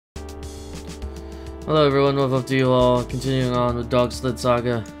Hello everyone, welcome up to you all. Continuing on with Sled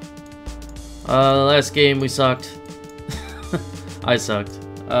Saga. Last game we sucked. I sucked.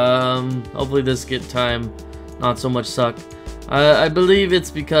 Hopefully this time not so much suck. I believe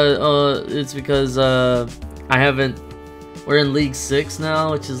it's because I haven't. We're in League 6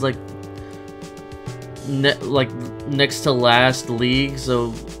 now, which is like next to last league,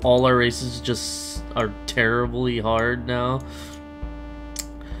 so all our races just are terribly hard now.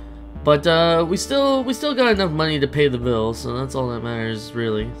 But we still got enough money to pay the bills, so that's all that matters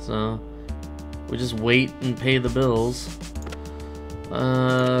really. So we just wait and pay the bills.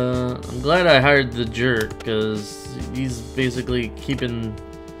 I'm glad I hired the jerk, because he's basically keeping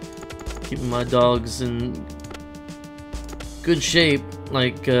my dogs in good shape.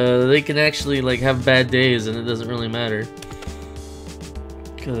 Like they can actually like have bad days and it doesn't really matter,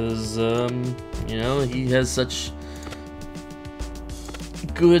 because you know, he has such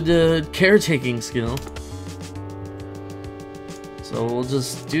good caretaking skill. So we'll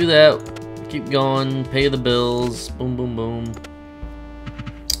just do that, keep going, pay the bills, boom boom boom.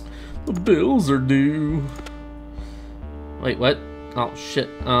 The bills are due. Wait, what? Oh shit.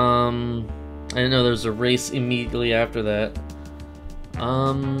 I didn't know there was a race immediately after that.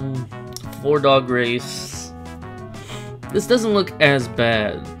 4-dog race. This doesn't look as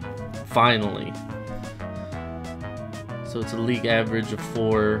bad, finally. So it's a league average of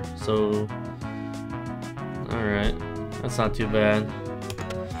 4, so alright, that's not too bad.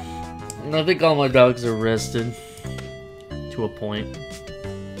 And I think all my dogs are rested to a point.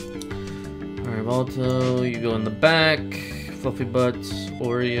 Alright, Balto, you go in the back. Fluffy Butt,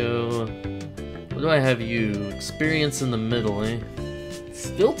 Oreo. What do I have you? Experience in the middle, eh?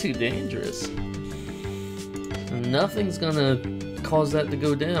 Still too dangerous. And nothing's gonna cause that to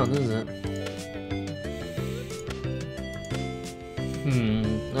go down, is it?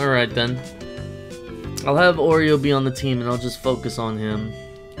 Alright then. I'll have Oreo be on the team and I'll just focus on him.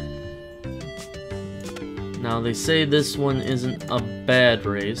 Now they say this one isn't a bad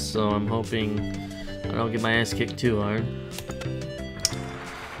race, so I'm hoping I don't get my ass kicked too hard.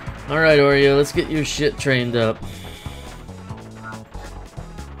 Alright Oreo, let's get your shit trained up.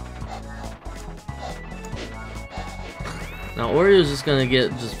 Now Oreo's just gonna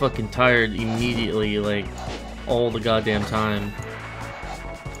get fucking tired immediately, like all the goddamn time.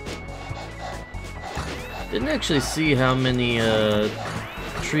 Didn't actually see how many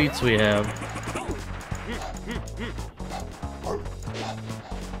treats we have.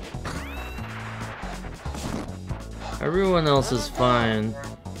 Everyone else is fine.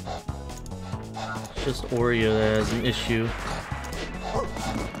 It's just Oreo that has an issue.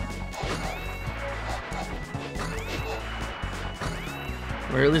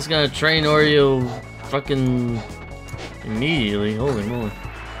 We're at least gonna train Oreo fucking immediately. Holy moly.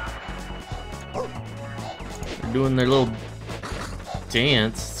 They're doing their little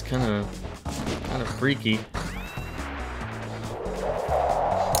dance. It's kinda freaky.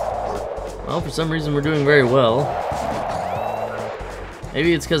 Well, for some reason we're doing very well.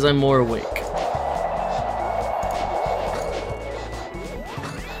 Maybe it's because I'm more awake.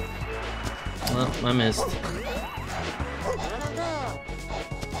 Well, I missed.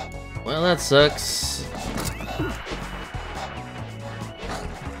 Well, that sucks.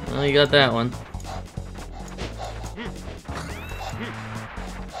 Well, you got that one.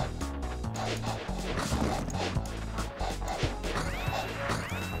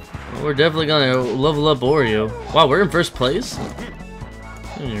 Well, we're definitely gonna level up Oreo. Wow, we're in first place? I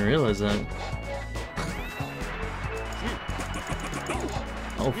didn't even realize that.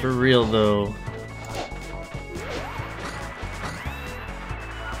 Oh, for real though.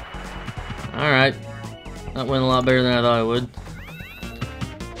 Alright. That went a lot better than I thought it would.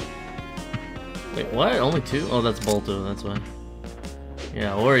 Wait, what? Only 2? Oh, that's Balto, that's why.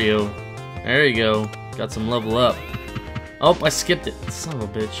 Yeah, Oreo. There you go. Got some level up. Oh, I skipped it. Son of a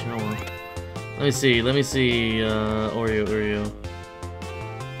bitch. Oh well. Let me see. Oreo.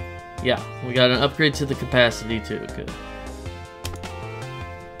 Yeah, we got an upgrade to the capacity too. Good.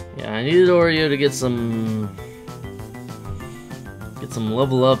 Yeah, I needed Oreo to get some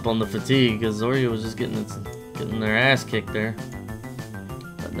level up on the fatigue, because Oreo was just getting their ass kicked there.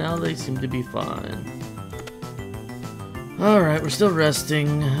 But now they seem to be fine. Alright, we're still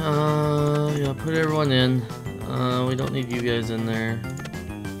resting. Yeah, put everyone in. We don't need you guys in there.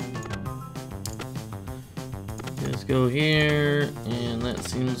 Let's go here, and that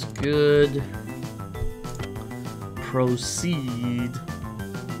seems good. Proceed.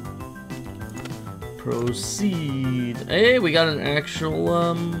 Hey, we got an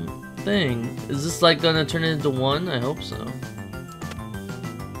actual thing. Is this like gonna turn into 1? I hope so.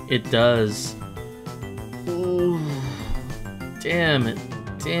 It does. Damn it.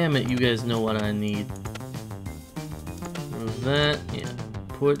 Damn it, you guys know what I need. Remove that. Yeah.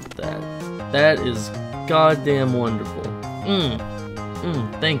 Put that. That is goddamn wonderful.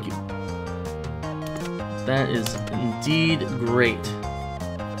 Thank you. That is indeed great.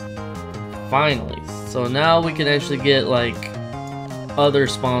 Finally. So now we can actually get, like, other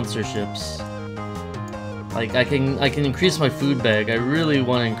sponsorships. Like, I can increase my food bag. I really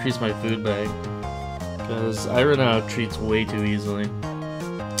want to increase my food bag. Because I run out of treats way too easily.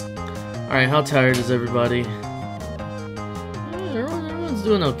 Alright, how tired is everybody? Everyone's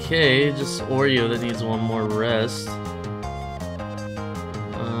doing okay. Just Oreo that needs one more rest.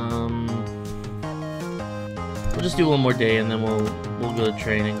 We'll just do one more day and then we'll go to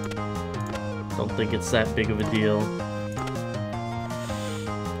training. Don't think it's that big of a deal.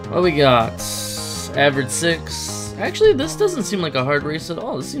 What we got? Average 6. Actually, this doesn't seem like a hard race at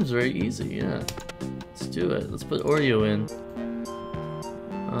all. This seems very easy, yeah. Let's do it. Let's put Oreo in.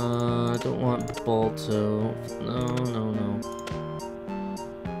 I don't want Balto. No.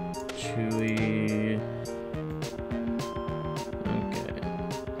 Chewy. Okay.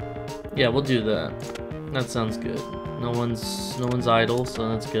 Yeah, we'll do that. That sounds good. No one's idle, so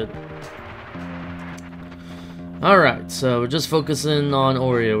that's good. Alright, so we're just focusing on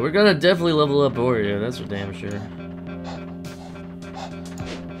Oreo. We're gonna definitely level up Oreo, that's for damn sure.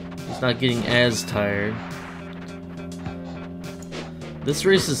 He's not getting as tired. This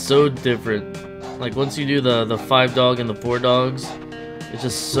race is so different. Like, once you do the 5 dog and the 4 dogs, it's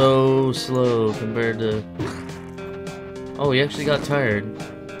just so slow compared to... Oh, he actually got tired.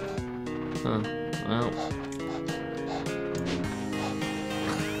 Huh. Well.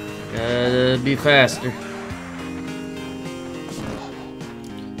 Gotta be faster.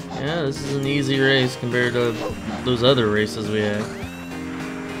 Yeah, this is an easy race compared to those other races we had.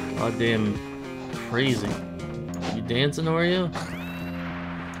 Goddamn crazy. You dancing, Oreo?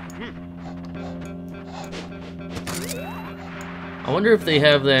 I wonder if they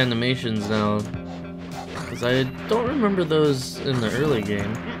have the animations now. Because I don't remember those in the early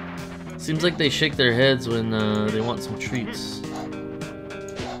game. Seems like they shake their heads when they want some treats.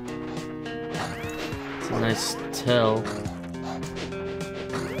 It's a nice tell.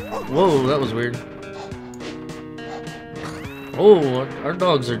 Whoa, that was weird. Oh, our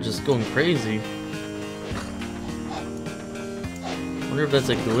dogs are just going crazy. Wonder if that's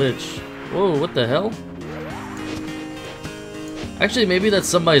a glitch. Whoa, what the hell? Actually, maybe that's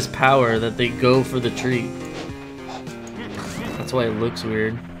somebody's power that they go for the treat. That's why it looks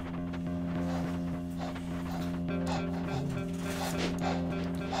weird.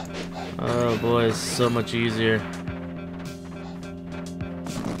 Oh boy, it's so much easier.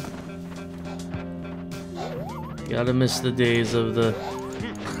 Gotta miss the days of the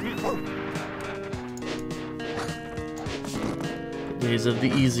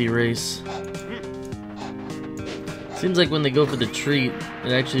easy race. Seems like when they go for the treat,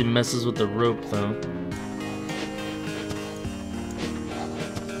 it actually messes with the rope though.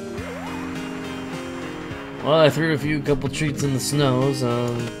 Well, I threw a couple treats in the snow,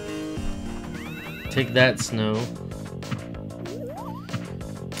 so take that, snow.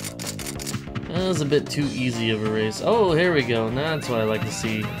 That was a bit too easy of a race. Oh, here we go. That's what I like to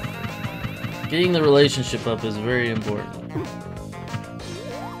see. Getting the relationship up is very important.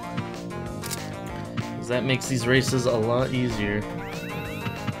 Because that makes these races a lot easier.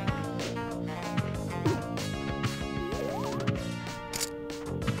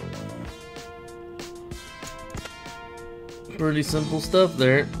 Pretty simple stuff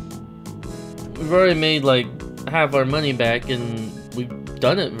there. We've already made like half our money back and we've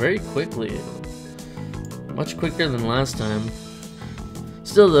done it very quickly. Much quicker than last time.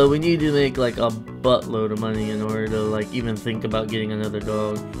 Still though, we need to make like a buttload of money in order to like even think about getting another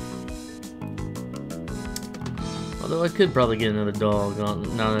dog. Although I could probably get another dog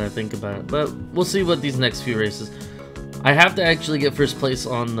now that I think about it. But we'll see what these next few races. I have to actually get first place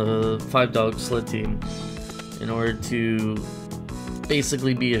on the 5-dog sled team in order to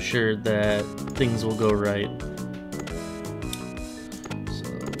basically be assured that things will go right.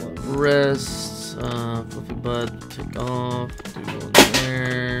 So rest. Fluffy Bud, take off, do one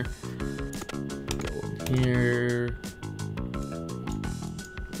there, go here,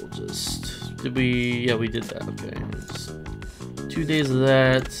 we'll just, yeah, we did that, okay, just 2 days of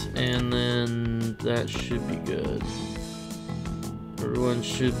that, and then that should be good. Everyone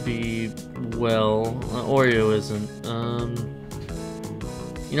should be well. Oreo isn't,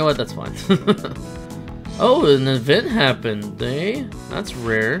 you know what, that's fine. Oh, an event happened, eh? That's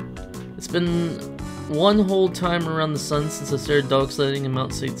rare. It's been one whole time around the sun since I started dog sledding in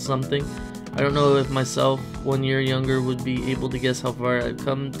Mount St. something. I don't know if myself 1 year younger would be able to guess how far I've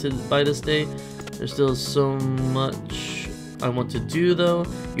come to by this day. There's still so much I want to do though.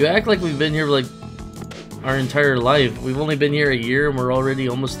 You act like we've been here like our entire life. We've only been here a year and we're already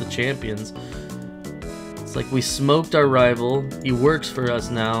almost the champions. It's like we smoked our rival. He works for us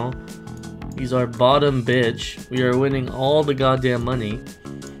now. He's our bottom bitch. We are winning all the goddamn money.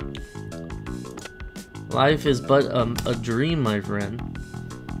 Life is but a dream, my friend.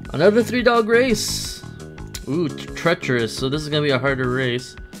 Another 3-dog race. Ooh, treacherous. So this is gonna be a harder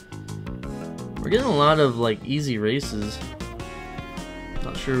race. We're getting a lot of like easy races.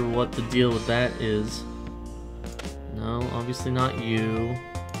 Not sure what the deal with that is. No, obviously not you.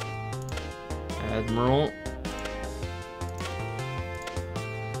 Admiral.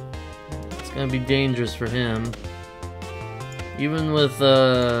 It's gonna be dangerous for him. Even with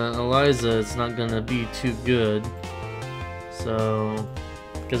Eliza, it's not gonna be too good. So,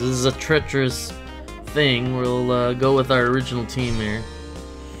 because this is a treacherous thing, we'll go with our original team here.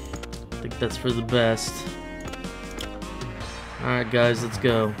 I think that's for the best. Alright guys, let's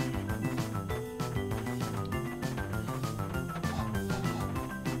go.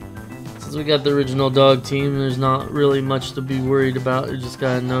 Since we got the original dog team, there's not really much to be worried about. You just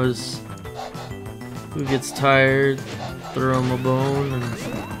gotta notice who gets tired, throw them a bone,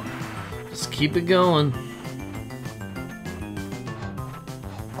 and just keep it going.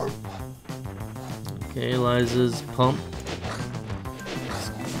 Okay, Eliza's pumped.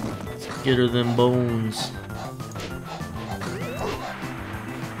 Let's get her them bones.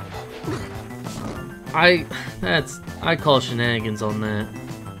 I call shenanigans on that.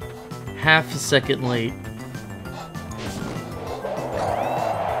 Half a second late.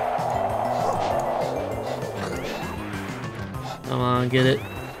 Come on, get it.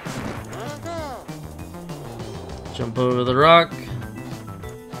 Jump over the rock.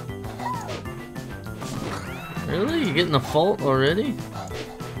 Really? You getting a fault already?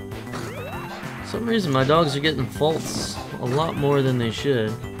 For some reason my dogs are getting faults a lot more than they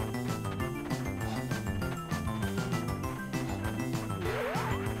should.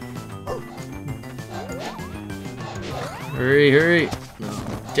 Hurry, hurry! No,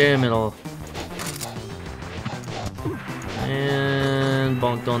 damn it all. And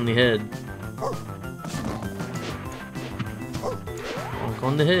bonked on the head. Bonk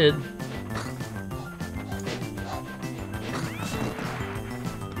on the head.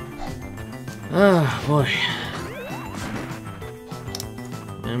 Ah, boy.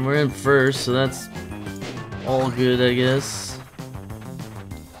 And we're in first, so that's all good, I guess.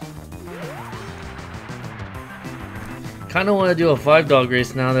 Kind of want to do a 5-dog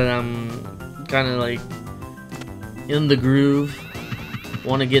race now that I'm kind of like in the groove.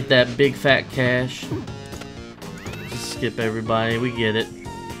 Want to get that big fat cash. Just skip everybody, we get it.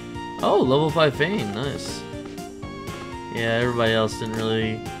 Oh, level 5 fame, nice. Yeah, everybody else didn't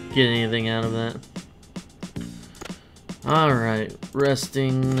really get anything out of that. Alright,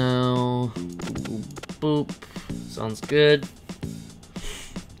 resting now. Boop, boop, boop. Sounds good.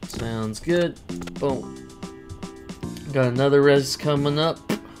 Sounds good. Boom. Got another res coming up.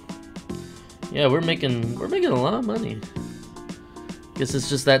 Yeah, we're making a lot of money. Guess it's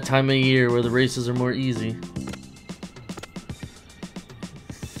just that time of year where the races are more easy.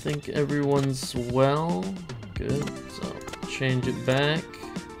 I think everyone's well. Good. So change it back.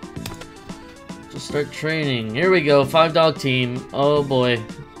 Just start training. Here we go. 5-dog team. Oh boy.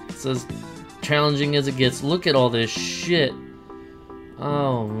 It says challenging as it gets. Look at all this shit.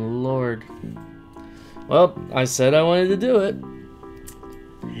 Oh lord. Well, I said I wanted to do it.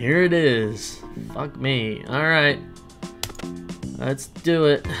 Here it is. Fuck me. Alright. Let's do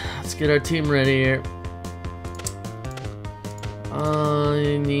it. Let's get our team ready here.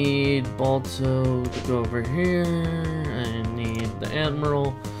 I need Balto to go over here. I need the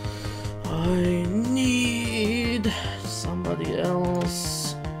Admiral. I need somebody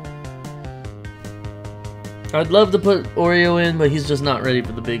else. I'd love to put Oreo in, but he's just not ready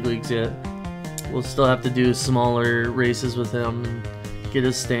for the big leagues yet. We'll still have to do smaller races with him and get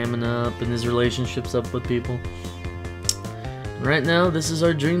his stamina up and his relationships up with people. Right now, this is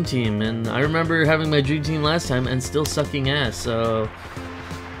our dream team, and I remember having my dream team last time and still sucking ass, so...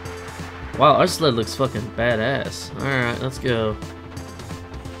 Wow, our sled looks fucking badass. Alright, let's go.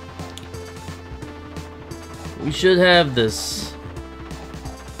 We should have this.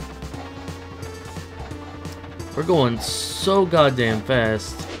 We're going so goddamn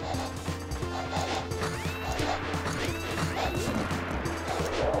fast.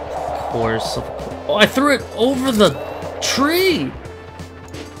 Of course. Oh, I threw it over the tree!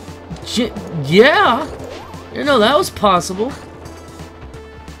 Yeah! You know, that was possible.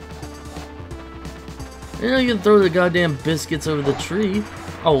 You know you can throw the goddamn biscuits over the tree.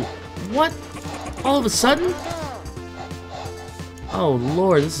 Oh, what? All of a sudden? Oh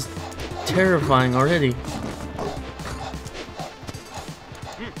lord, this is terrifying already.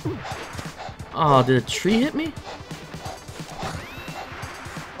 Oh, did a tree hit me?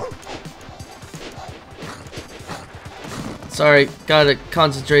 Sorry, gotta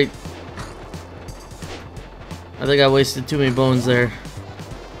concentrate. I think I wasted too many bones there.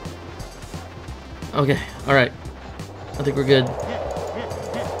 Okay, alright. I think we're good.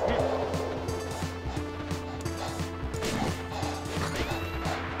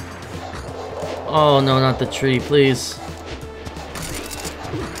 Oh no, not the tree, please.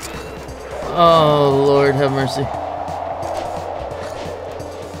 Oh Lord, have mercy.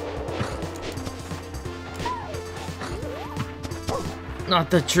 Not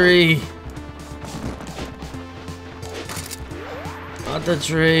the tree. Not the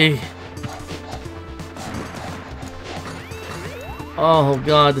tree. Oh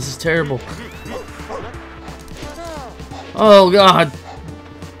god, this is terrible. Oh god.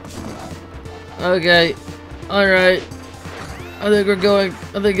 Okay. Alright. I think we're going.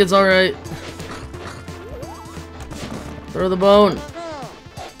 I think it's alright. Throw the bone.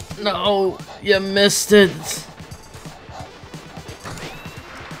 No, you missed it.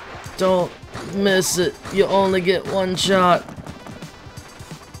 Don't miss it. You only get one shot.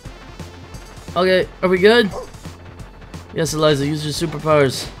 Okay, are we good? Yes, Eliza, use your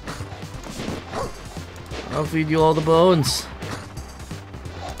superpowers. I'll feed you all the bones.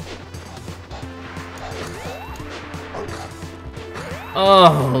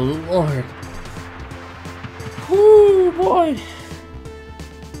 Oh, Lord. Whoo, boy.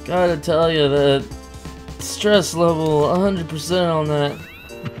 Gotta tell you that stress level 100% on that.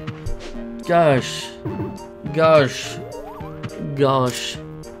 Gosh. Gosh. Gosh.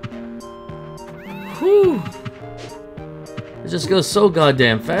 Whew. It just goes so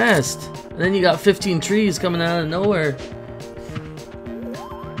goddamn fast. And then you got 15 trees coming out of nowhere.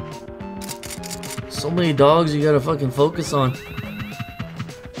 So many dogs you gotta fucking focus on.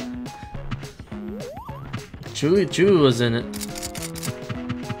 Chewy was in it.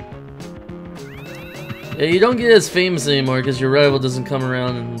 Yeah, you don't get as famous anymore because your rival doesn't come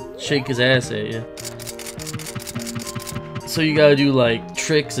around and shake his ass at you. So you gotta do like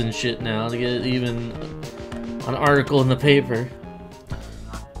tricks and shit now to get even an article in the paper.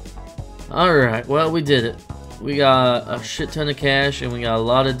 Alright, well we did it. We got a shit ton of cash and we got a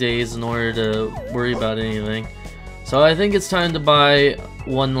lot of days in order to worry about anything. So I think it's time to buy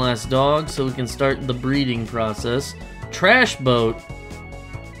one last dog so we can start the breeding process. Trash boat?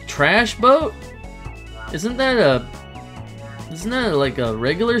 Trash boat? Isn't that like a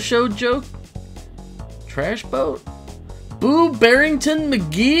regular show joke? Trash boat? Boo Barrington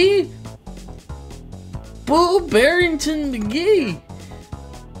McGee? Boo Barrington McGee!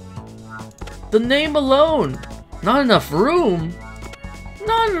 The name alone. Not enough room?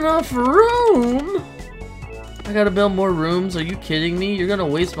 Not enough room? I gotta build more rooms? Are you kidding me? You're gonna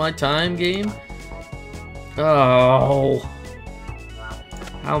waste my time, game? Oh.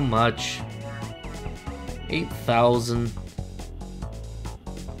 How much? 8,000.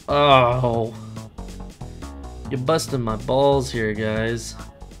 Oh. You're busting my balls here, guys.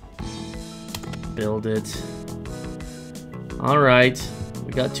 Build it. Alright.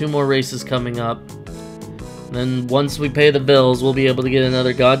 We got 2 more races coming up. Then once we pay the bills, we'll be able to get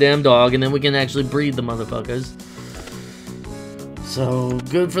another goddamn dog, and then we can actually breed the motherfuckers. So,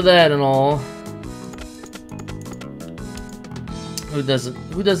 good for that and all. Who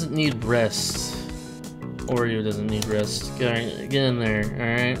doesn't need rest? Oreo doesn't need rest. Get in there,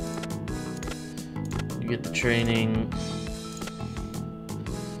 alright? You get the training.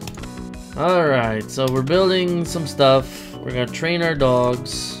 Alright, so we're building some stuff. We're gonna train our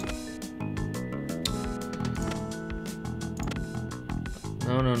dogs.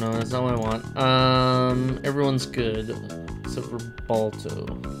 No, that's not what I want. Everyone's good, except for Balto.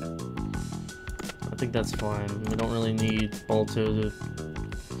 I think that's fine. We don't really need Balto to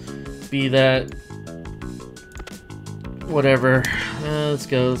be that. Whatever. Let's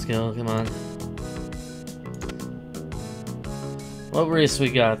go, come on. What race we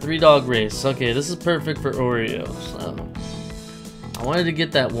got? 3-dog race. Okay, this is perfect for Oreo. So I wanted to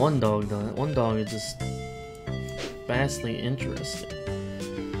get that 1 dog done. That 1 dog is just vastly interesting.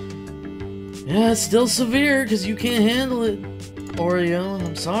 Yeah, it's still severe because you can't handle it, Oreo.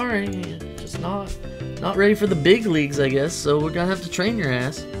 I'm sorry, you're just not ready for the big leagues, I guess. So we're gonna have to train your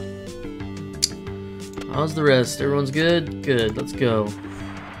ass. How's the rest? Everyone's good? Good. Let's go.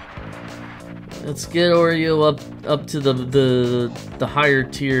 Let's get Oreo up to the higher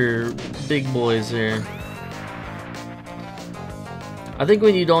tier big boys here. I think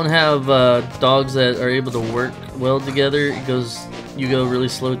when you don't have dogs that are able to work well together, you go really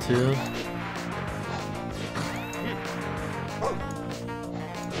slow too.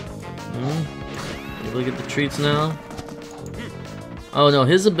 Look at the treats now. Oh no,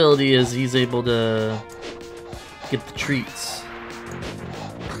 his ability is he's able to get the treats.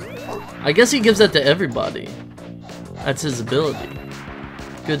 I guess he gives that to everybody. That's his ability.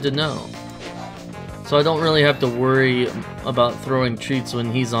 Good to know. So I don't really have to worry about throwing treats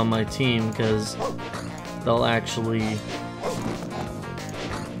when he's on my team, because they'll actually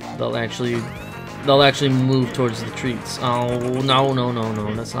move towards the treats. Oh no, no, no,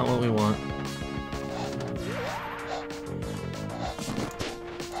 no, that's not what we want.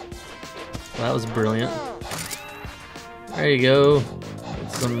 That was brilliant. There you go.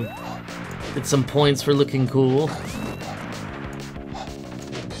 Get some points for looking cool.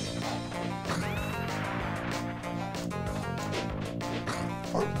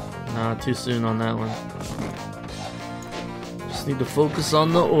 Nah, too soon on that one. Just need to focus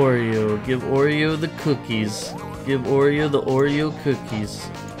on the Oreo. Give Oreo the cookies. Give Oreo the Oreo cookies.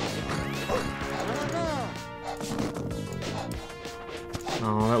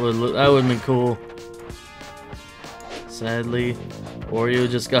 Oh, that would have been cool. Sadly, Oreo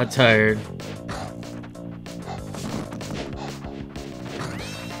just got tired.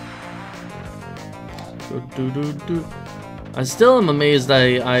 I still am amazed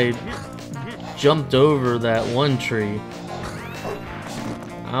I jumped over that one tree.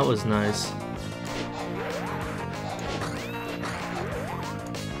 That was nice.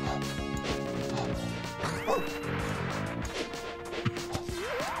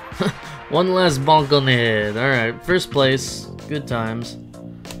 One last bonk on the head. Alright, first place. Good times.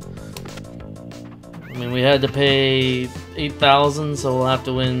 I mean, we had to pay 8,000, so we'll have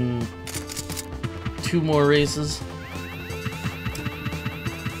to win 2 more races.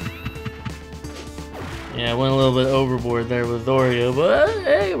 Yeah, I went a little bit overboard there with Oreo, but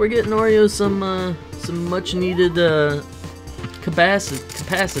hey, we're getting Oreo some much needed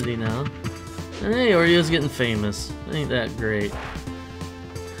capacity now. And hey, Oreo's getting famous. Ain't that great?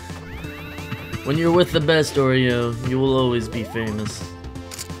 When you're with the best, Oreo, you will always be famous.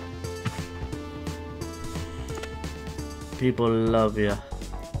 People love you.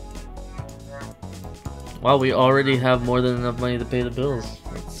 Wow, we already have more than enough money to pay the bills.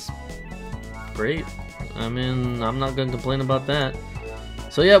 That's great. I mean, I'm not gonna complain about that.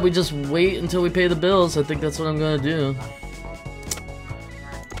 So yeah, we just wait until we pay the bills. I think that's what I'm gonna do.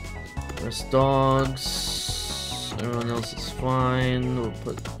 Rest dogs. Everyone else is fine. We'll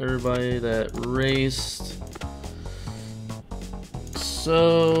put everybody that raced.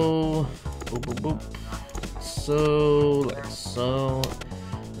 So, boop, boop, boop. So, like so.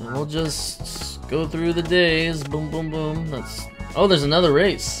 And we'll just go through the days. Boom, boom, boom. That's. Oh, there's another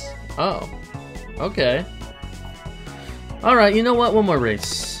race. Oh, okay. All right. You know what? One more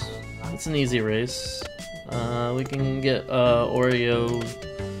race. It's an easy race. We can get Oreo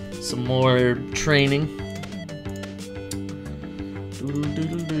some more training.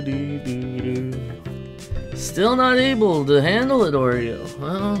 Still not able to handle it, Oreo.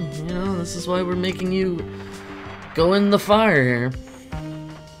 Well, you know, this is why we're making you go in the fire here.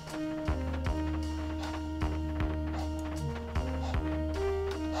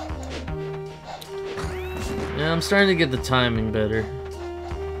 Yeah, I'm starting to get the timing better.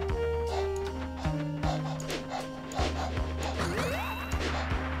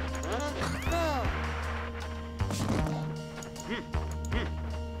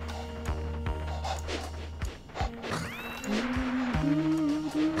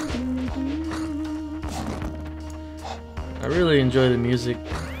 I really enjoy the music.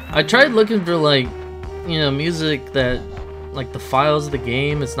 I tried looking for, like, you know, music that, like, the files of the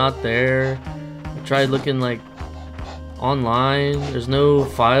game, it's not there. I tried looking, like, online, there's no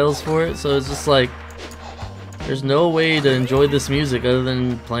files for it, so it's just like, there's no way to enjoy this music other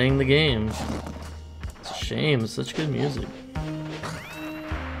than playing the game. It's a shame, it's such good music.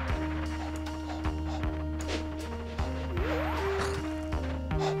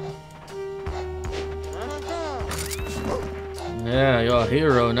 Yeah, you're a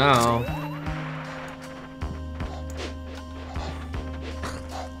hero now.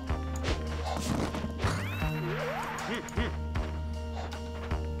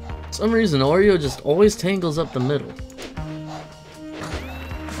 For some reason, Oreo just always tangles up the middle.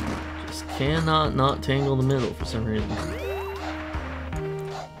 Just cannot not tangle the middle for some reason.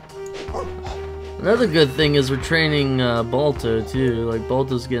 Another good thing is we're training Balto too. Like,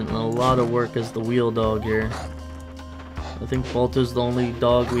 Balto's getting a lot of work as the wheel dog here. I think Balto's the only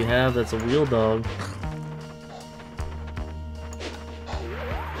dog we have that's a wheel dog.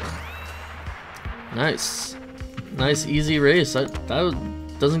 Nice. Nice, easy race. That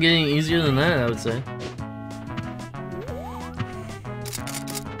doesn't get any easier than that, I would say.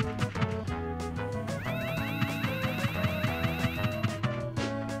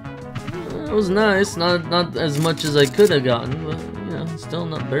 It was nice. Not as much as I could have gotten, but you know, still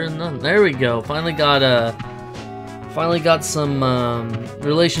not better than nothing. There we go. Finally got some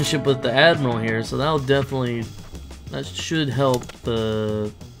relationship with the Admiral here, so that should help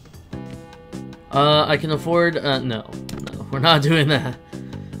the. I can afford. No, we're not doing that.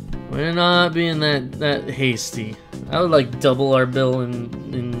 We're not being that hasty. I would like double our bill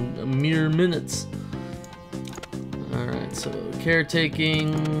in a mere minutes. All right, so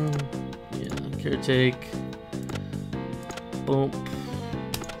caretaking. Yeah, caretake. Boom.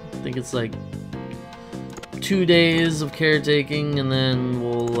 I think it's like 2 days of caretaking, and then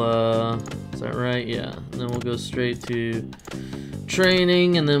we'll. Is that right? Yeah. And then we'll go straight to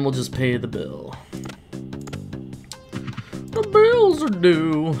training, and then we'll just pay the bill. The bills are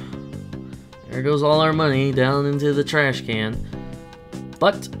due. There goes all our money down into the trash can.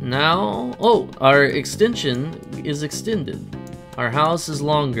 But now, oh, our extension is extended. Our house is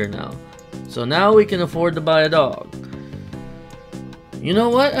longer now. So now we can afford to buy a dog. You know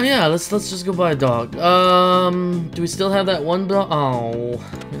what? Oh yeah, let's just go buy a dog. Do we still have that one dog? Oh,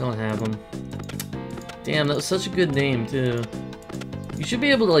 we don't have him. Damn, that was such a good name too. You should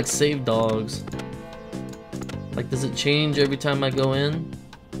be able to like save dogs. Like, does it change every time I go in?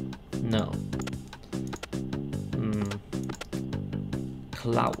 No.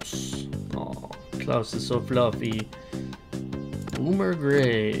 Klaus. Oh, Klaus is so fluffy. Boomer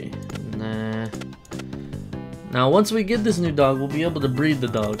Gray. Nah. Now, once we get this new dog, we'll be able to breed the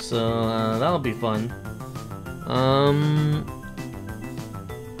dog, so that'll be fun.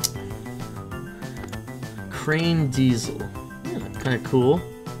 Crane Diesel. Yeah, kind of cool.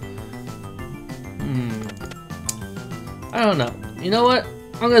 I don't know. You know what?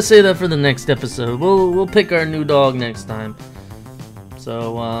 I'm gonna say that for the next episode. We'll pick our new dog next time.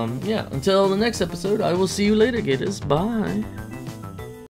 So yeah, until the next episode, I will see you later, Gators. Bye.